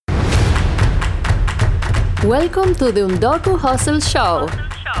Welcome to the Undoku Hustle Show,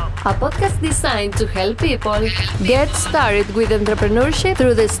 a podcast designed to help people get started with entrepreneurship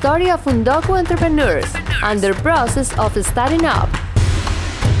through the story of Undoku entrepreneurs and their process of starting up.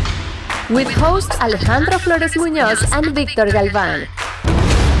 With hosts Alejandro Flores Muñoz and Victor Galvan.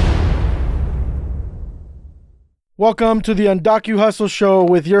 Welcome to the Undoku Hustle Show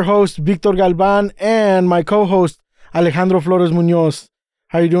with your host Victor Galvan and my co-host Alejandro Flores Muñoz.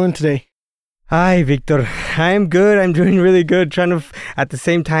 How are you doing today? Hi, Victor. I'm good. I'm doing really good. Trying to, at the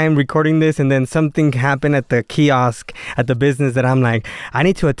same time, recording this, and then something happened at the kiosk at the business that I'm like, I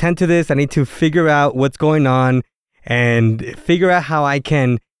need to attend to this. I need to figure out what's going on and figure out how I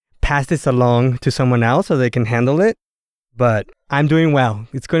can pass this along to someone else so they can handle it. But I'm doing well.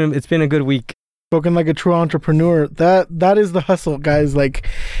 It's been a good week. Spoken like a true entrepreneur. That is the hustle, guys. Like,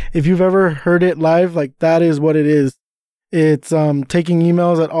 if you've ever heard it live, like that is what it is. It's taking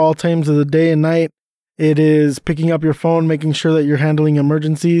emails at all times of the day and night. It is picking up your phone, making sure that you're handling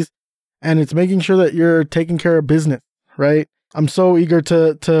emergencies, and it's making sure that you're taking care of business, right? I'm so eager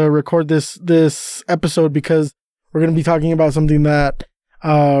to record this episode because we're going to be talking about something that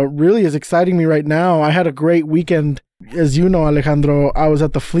really is exciting me right now. I had a great weekend. As you know, Alejandro, I was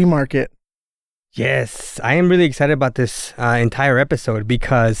at the flea market. Yes, I am really excited about this entire episode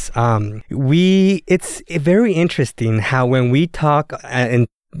because it's very interesting how when we talk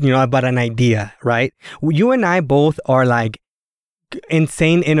about an idea, right? You and I both are like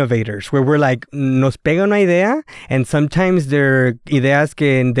insane innovators where we're like, nos pega una idea, and sometimes they're ideas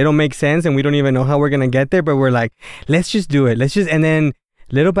que they don't make sense and we don't even know how we're going to get there, but we're like, let's just do it. And then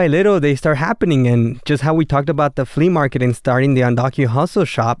little by little, they start happening. And just how we talked about the flea market and starting the Undoku Hustle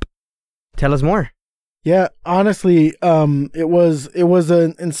Shop. Tell us more. Yeah, honestly, it was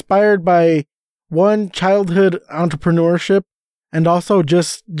inspired by one, childhood entrepreneurship, and also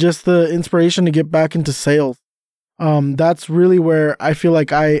just the inspiration to get back into sales. That's really where I feel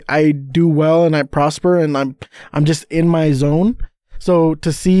like I do well and I prosper and I'm just in my zone. So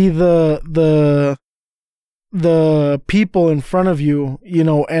to see the people in front of you,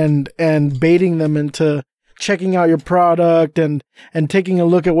 and baiting them into checking out your product and taking a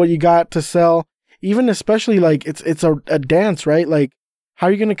look at what you got to sell, even especially like it's a dance, right? Like, how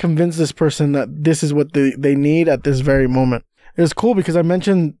are you going to convince this person that this is what they need at this very moment? It was cool because I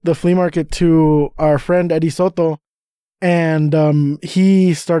mentioned the flea market to our friend Eddie Soto, and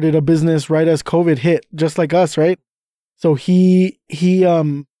he started a business right as COVID hit, just like us, right? So he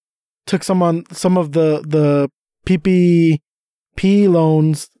took some of the PPP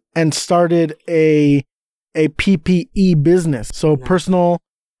loans and started a PPE business. So personal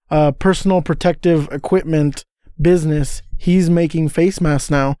protective equipment business. He's making face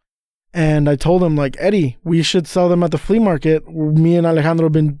masks now. And I told him, like, Eddie, we should sell them at the flea market. Me and Alejandro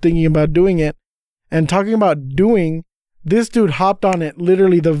have been thinking about doing it. And talking about doing, this dude hopped on it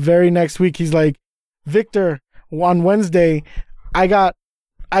literally the very next week. He's like, Victor, on Wednesday, I got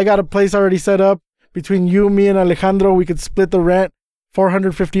a place already set up. Between you, me, and Alejandro, we could split the rent,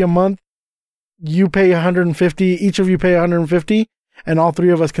 $450 a month. You pay $150, each of you pay $150, and all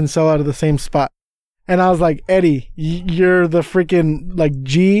three of us can sell out of the same spot. And I was like, Eddie, you're the freaking like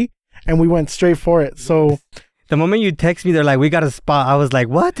G, and we went straight for it. So the moment you text me, they're like, we got a spot. I was like,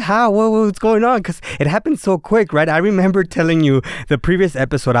 what? How? What's going on? Because it happened so quick, right? I remember telling you the previous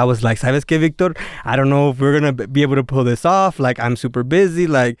episode, I was like, ¿Sabes qué, Victor? I don't know if we're going to be able to pull this off. Like, I'm super busy.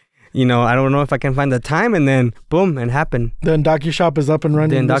 Like, I don't know if I can find the time, and then boom, it happened. The Undoku Shop is up and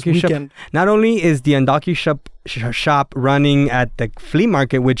running this weekend. Not only is the Undoku Shop running at the flea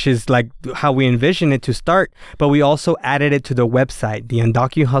market, which is like how we envision it to start, but we also added it to the website, the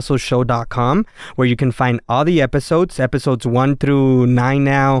undokuhustleshow.com, where you can find all the episodes 1 through 9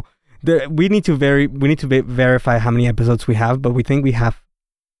 now. We need to verify how many episodes we have, but we think we have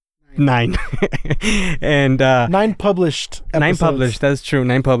 9. And 9 published episodes. 9 published, that's true.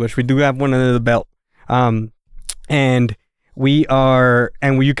 9 published. We do have one under the belt. And you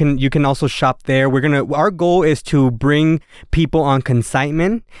can also shop there. Our goal is to bring people on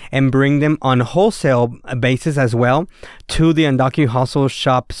consignment and bring them on wholesale basis as well to the Undoku Hustle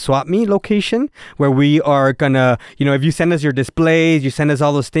Shop Swap Meet location, where we are gonna, if you send us your displays, you send us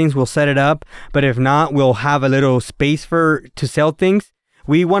all those things, we'll set it up. But if not, we'll have a little space to sell things.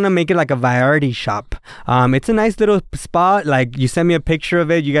 We want to make it like a variety shop. It's a nice little spot. Like, you send me a picture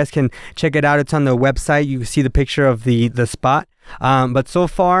of it. You guys can check it out. It's on the website. You see the picture of the spot. But so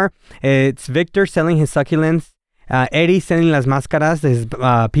far, it's Victor selling his succulents, Eddie selling las máscaras, his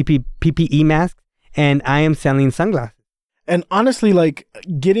PPE masks, and I am selling sunglasses. And honestly, like,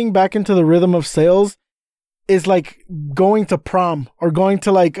 getting back into the rhythm of sales is like going to prom or going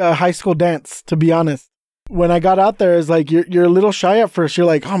to like a high school dance, to be honest. when I got out there, it's like you're a little shy at first. You're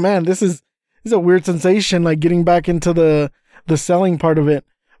like, oh man, this is a weird sensation, like getting back into the selling part of it.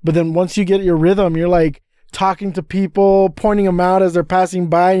 But then once you get your rhythm, you're like talking to people, pointing them out as they're passing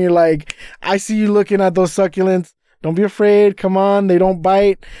by, and you're like, I see you looking at those succulents. Don't be afraid. Come on, they don't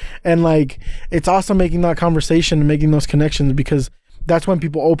bite. And like, it's awesome making that conversation and making those connections, because that's when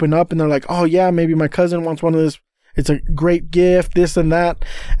people open up and they're like, oh yeah, maybe my cousin wants one of this. It's a great gift, this and that.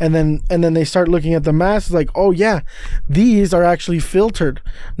 And then they start looking at the masks, like, oh yeah, these are actually filtered,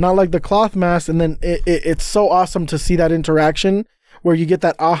 not like the cloth mask. And then it's so awesome to see that interaction where you get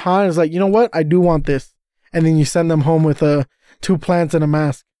that aha, and it's like, you know what? I do want this. And then you send them home with 2 plants and a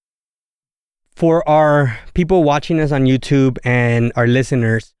mask. For our people watching us on YouTube and our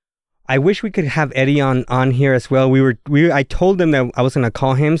listeners, I wish we could have Eddie on here as well. I told them that I was going to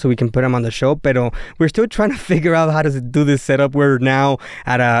call him so we can put him on the show, but we're still trying to figure out how to do this setup. We're now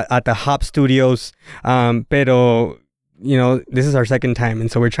at the Hop Studios, pero you know, this is our second time, and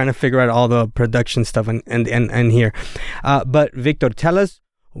so we're trying to figure out all the production stuff and here. But Victor, tell us,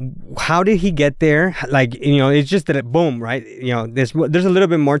 how did he get there? Like, you know, it's just that boom, right? You know, there's a little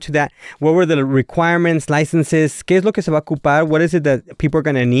bit more to that. What were the requirements, licenses? ¿Qué es lo que se va a ocupar? What is it that people are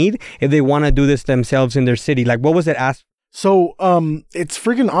going to need if they want to do this themselves in their city? Like, what was it asked? So, it's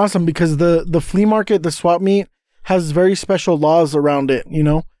freaking awesome because the flea market, the swap meet, has very special laws around it, you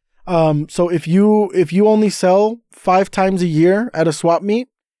know? So if you only sell 5 times a year at a swap meet,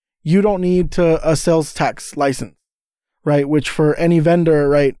 you don't need a sales tax license. Right, which for any vendor,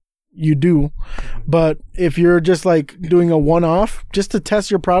 right, you do. But if you're just like doing a one-off just to test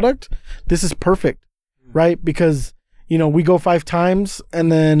your product, this is perfect, right? Because, you know, we go 5 times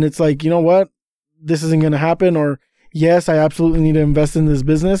and then it's like, you know what, this isn't going to happen, or yes, I absolutely need to invest in this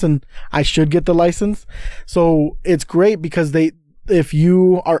business and I should get the license. So it's great because if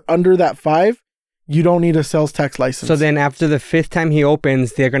you are under that 5, you don't need a sales tax license. So then after the 5th time he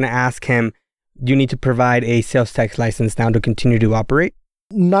opens, they're going to ask him, you need to provide a sales tax license now to continue to operate?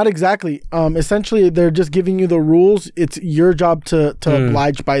 Not exactly. Essentially, they're just giving you the rules. It's your job to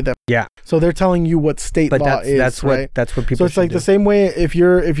oblige by them. Yeah. So they're telling you what state law is. That's right? That's what people. So it's like the same way if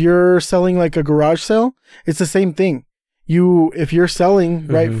you're selling like a garage sale, it's the same thing. If you're selling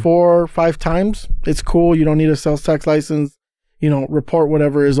right 4 or 5 times, it's cool. You don't need a sales tax license. You know, report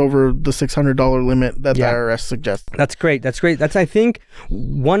whatever is over the $600 limit that the IRS suggests. That's great. That's great. That's, I think,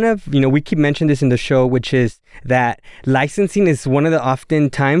 one of, you know, we keep mentioning this in the show, which is that licensing is one of the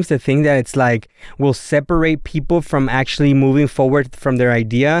oftentimes the thing that it's like will separate people from actually moving forward from their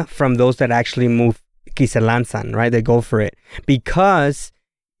idea from those that actually move, que se lanzan, right? They go for it. Because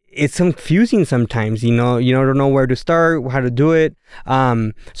it's confusing sometimes, you know, don't know where to start, how to do it.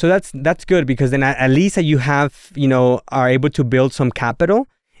 So that's good, because then at least you have, you know, are able to build some capital,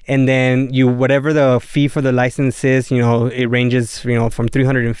 and then whatever the fee for the license is, you know, it ranges, you know, from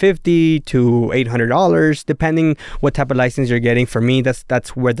 $350 to $800, depending what type of license you're getting. For me,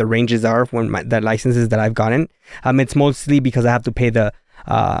 that's where the ranges are when the licenses that I've gotten. It's mostly because I have to pay the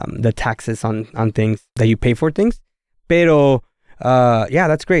taxes on things that you pay for things. Pero yeah,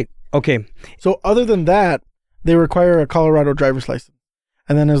 that's great. Okay. So other than that, they require a Colorado driver's license.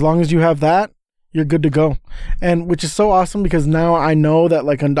 And then as long as you have that, you're good to go. And which is so awesome, because now I know that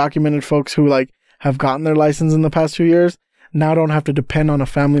like undocumented folks who like have gotten their license in the past few years now don't have to depend on a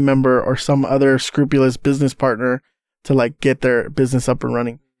family member or some other scrupulous business partner to like get their business up and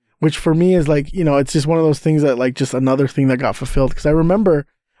running. Which for me is like, you know, it's just one of those things that like just another thing that got fulfilled. Because I remember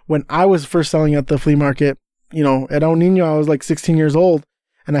when I was first selling at the flea market, you know, at El Nino, I was like 16 years old,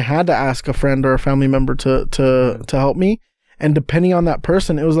 and I had to ask a friend or a family member to help me. And depending on that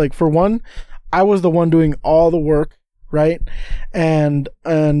person, it was like, for one, I was the one doing all the work, right? And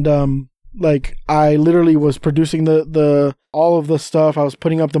like I literally was producing the all of the stuff. I was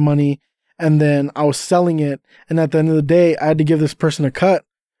putting up the money, and then I was selling it. And at the end of the day, I had to give this person a cut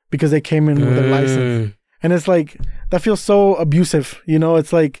because they came in with a license. And it's like, that feels so abusive, you know?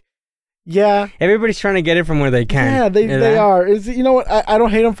 It's like, yeah, everybody's trying to get it from where they can. Yeah, they are. It's, you know what? I don't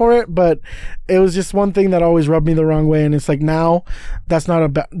hate them for it, but it was just one thing that always rubbed me the wrong way. And it's like, now that's not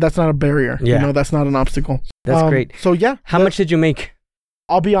a barrier. Yeah. You know, that's not an obstacle. That's great. So yeah. How much did you make?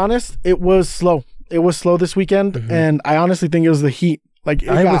 I'll be honest, it was slow. It was slow this weekend, and I honestly think it was the heat. Like it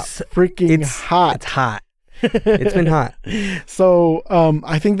was freaking hot. It's hot. It's been hot. So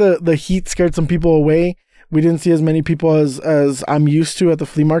I think the heat scared some people away. We didn't see as many people as I'm used to at the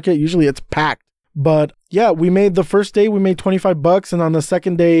flea market. Usually it's packed. But yeah, the first day we made $25, and on the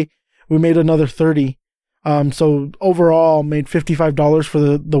second day we made another 30. So overall made $55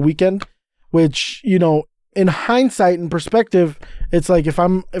 for the weekend, which, you know, in hindsight and perspective, it's like if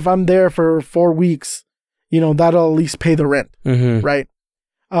I'm there for 4 weeks, that'll at least pay the rent, right?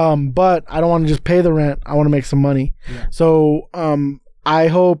 But I don't want to just pay the rent. I want to make some money. Yeah. So I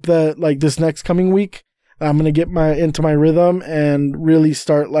hope that like this next coming week, I'm gonna get into my rhythm and really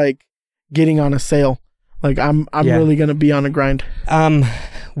start like getting on a sale. Like I'm really gonna be on a grind.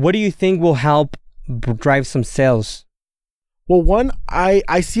 What do you think will help drive some sales? Well, one,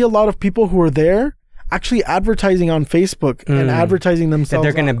 I see a lot of people who are there actually advertising on Facebook and advertising themselves.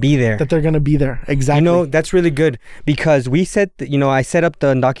 That they're going to be there. That they're going to be there. Exactly. That's really good because we said, I set up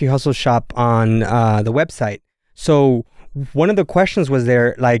the Undocu Hustle shop on the website. So one of the questions was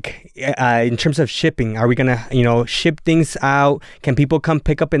there, like, in terms of shipping, are we going to, ship things out? Can people come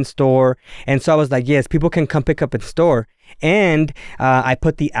pick up in store? And so I was like, yes, people can come pick up in store. And I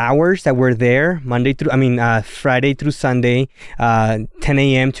put the hours that were there Friday through Sunday, 10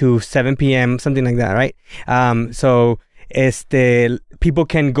 a.m. to 7 p.m., something like that, right? So people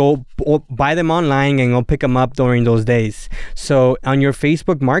can go buy them online and go pick them up during those days. So on your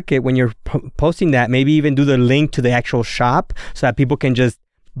Facebook Market, when you're posting that, maybe even do the link to the actual shop so that people can just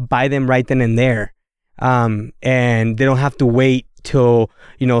buy them right then and there. And they don't have to wait till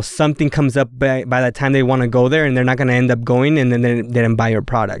something comes up by the time they want to go there, and they're not going to end up going and then they didn't buy your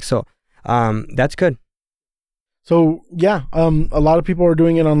product. So that's good. So yeah, a lot of people are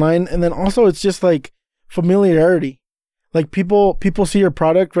doing it online, and then also it's just like familiarity. Like people see your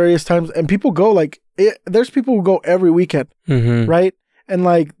product various times, and people go there's people who go every weekend, right? And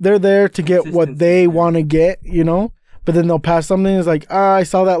like they're there to get what they want to get, but then they'll pass something. It's like, I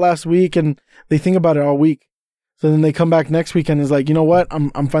saw that last week, and they think about it all week. So then they come back next weekend and is like, you know what? I'm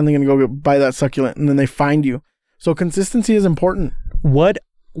finally going to go buy that succulent. And then they find you. So consistency is important. What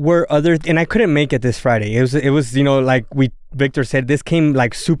were and I couldn't make it this Friday. It was like Victor said, this came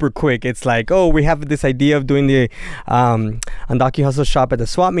like super quick. It's like, oh, we have this idea of doing the Undocu Hustle shop at the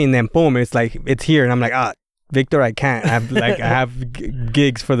swap meet, and then boom, it's like, it's here. And I'm like, Victor, I can't. I have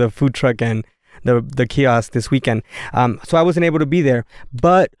gigs for the food truck and the kiosk this weekend. So I wasn't able to be there.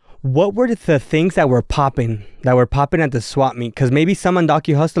 But what were the things that were popping at the swap meet? Because maybe some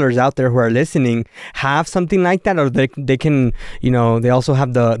Undocu hustlers out there who are listening have something like that, or they can, they also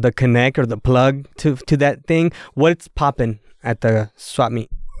have the connect or the plug to that thing. What's popping at the swap meet?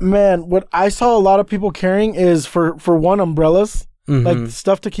 Man, what I saw a lot of people carrying is for one, umbrellas, like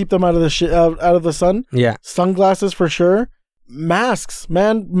stuff to keep them out of the out of the sun. Yeah, sunglasses for sure. Masks,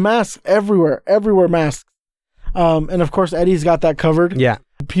 man, masks everywhere, masks. And of course Eddie's got that covered. Yeah.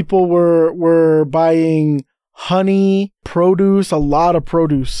 People were buying honey, produce, a lot of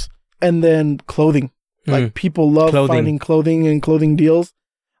produce, and then clothing. Like people love finding clothing and clothing deals.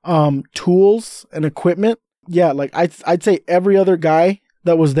 Tools and equipment. Yeah, like I'd say every other guy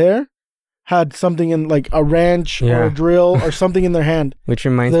that was there had something in like a wrench or a drill or something in their hand. Which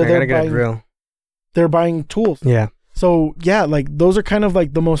reminds me, I gotta get a drill. They're buying tools. Yeah. So yeah, like those are kind of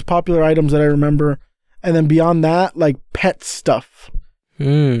like the most popular items that I remember. And then beyond that, like pet stuff.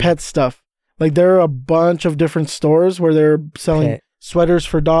 Pet stuff. Like there are a bunch of different stores where they're selling sweaters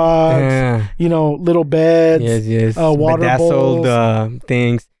for dogs, little beds, water bedazzled, bowls.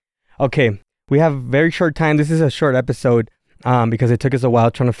 Things. Okay, we have very short time. This is a short episode because it took us a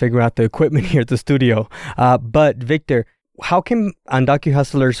while trying to figure out the equipment here at the studio. But Victor, how can Undocu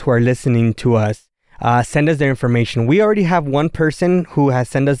hustlers who are listening to us send us their information? We already have one person who has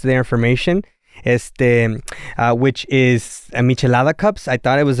sent us their information. Which is Michelada cups. I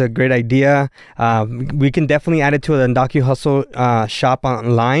thought it was a great idea. We can definitely add it to the Undocu Hustle shop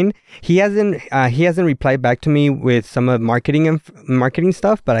online. He hasn't replied back to me with some of marketing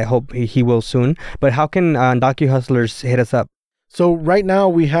stuff, but I hope he will soon. But how can Undocu hustlers hit us up? So right now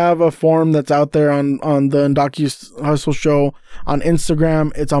we have a form that's out there on the Undocu Hustle show on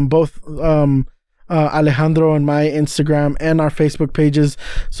Instagram. It's on both Alejandro and my Instagram and our Facebook pages.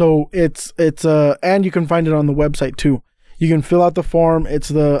 So it's and you can find it on the website too. You can fill out the form. It's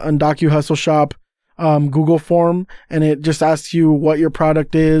the Undocu Hustle Shop Google form, and it just asks you what your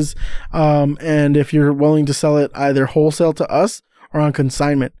product is, and if you're willing to sell it either wholesale to us or on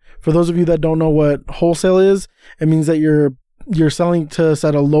consignment. For those of you that don't know what wholesale is, it means that you're selling to us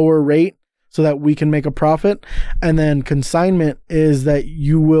at a lower rate so that we can make a profit, and then consignment is that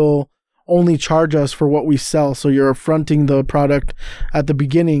you will only charge us for what we sell. So you're fronting the product at the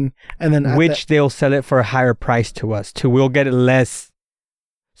beginning, and then they'll sell it for a higher price to us. We'll get it less.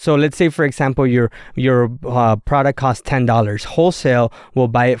 So let's say, for example, your product costs $10. Wholesale will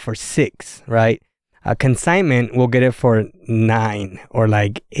buy it for $6, right? Consignment will get it for $9 or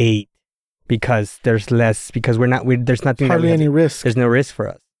like $8 because there's less. Because there's nothing. Hardly any risk. There's no risk for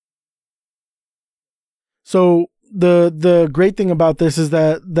us. So the great thing about this is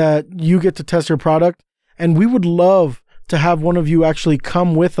that you get to test your product And we would love to have one of you actually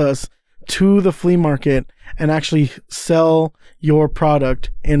come with us to the flea market and actually sell your product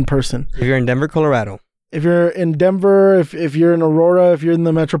in person. If you're in Denver, Colorado. If you're in Denver, if you're in Aurora, if you're in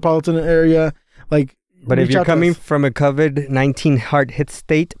the metropolitan area, like. But if you're coming from a COVID-19 hard-hit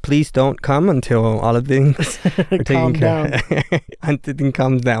state, please don't come until all of things are taken care of. Until things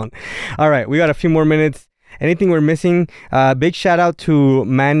calms down. All right, we got a few more minutes. Anything we're missing? Big shout out to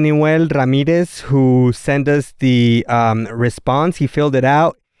Manuel Ramirez, who sent us the response. He filled it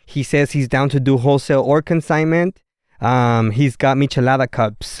out. He says he's down to do wholesale or consignment. He's got Michelada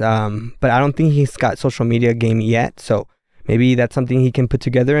cups, but I don't think he's got social media game yet. So maybe that's something he can put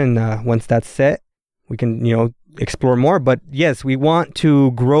together. And once that's set, we can, explore more. But yes, we want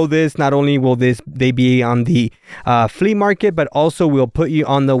to grow this. Not only will they be on the flea market, but also we'll put you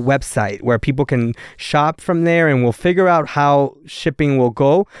on the website where people can shop from there, and we'll figure out how shipping will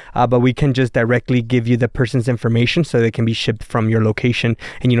go. But we can just directly give you the person's information so they can be shipped from your location,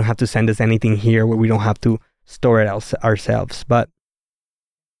 and you don't have to send us anything here where we don't have to store it ourselves. But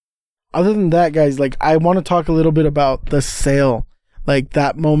other than that, guys, like, I want to talk a little bit about the sale. Like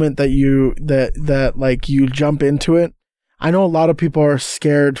that moment that you jump into it. I know a lot of people are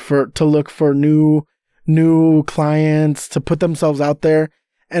scared to look for new clients, to put themselves out there.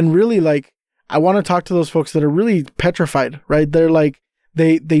 And really, like, I want to talk to those folks that are really petrified, right? They're like,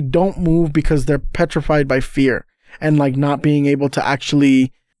 they don't move because they're petrified by fear and like not being able to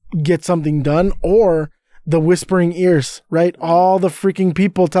actually get something done, or the whispering ears, right? All the freaking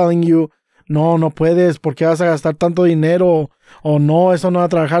people telling you, no puedes, porque vas a gastar tanto dinero, or no, eso no va a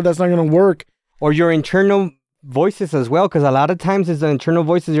trabajar, that's not going to work. Or your internal voices as well, because a lot of times it's the internal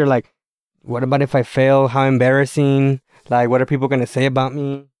voices. You're like, what about if I fail? How embarrassing. Like, what are people going to say about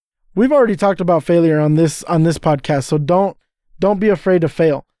me? We've already talked about failure on this podcast, so don't be afraid to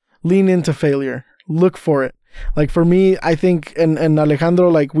fail. Lean into failure. Look for it. Like, for me, I think, and Alejandro,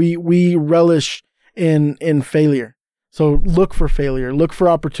 like, we relish in failure. So look for failure. Look for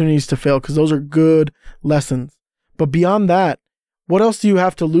opportunities to fail, because those are good lessons. But beyond that, what else do you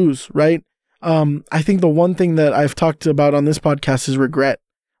have to lose, right? I think the one thing that I've talked about on this podcast is regret.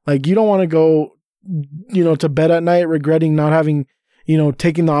 Like, you don't want to go, to bed at night regretting not having,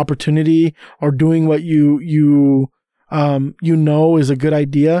 taking the opportunity or doing what you is a good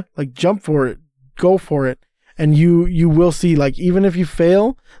idea. Like, jump for it, go for it, and you will see. Like, even if you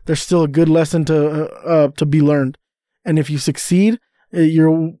fail, there's still a good lesson to be learned. And if you succeed,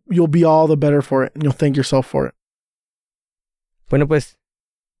 you'll be all the better for it, and you'll thank yourself for it. Bueno, pues,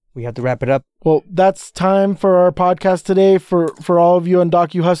 we have to wrap it up. Well, that's time for our podcast today. For all of you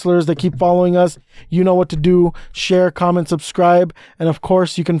Undocu Hustlers that keep following us, you know what to do. Share, comment, subscribe. And of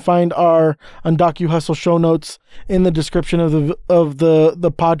course, you can find our Undocu Hustle show notes in the description of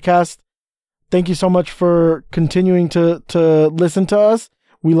the podcast. Thank you so much for continuing to listen to us.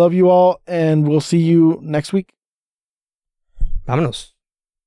 We love you all, and we'll see you next week. Vámonos.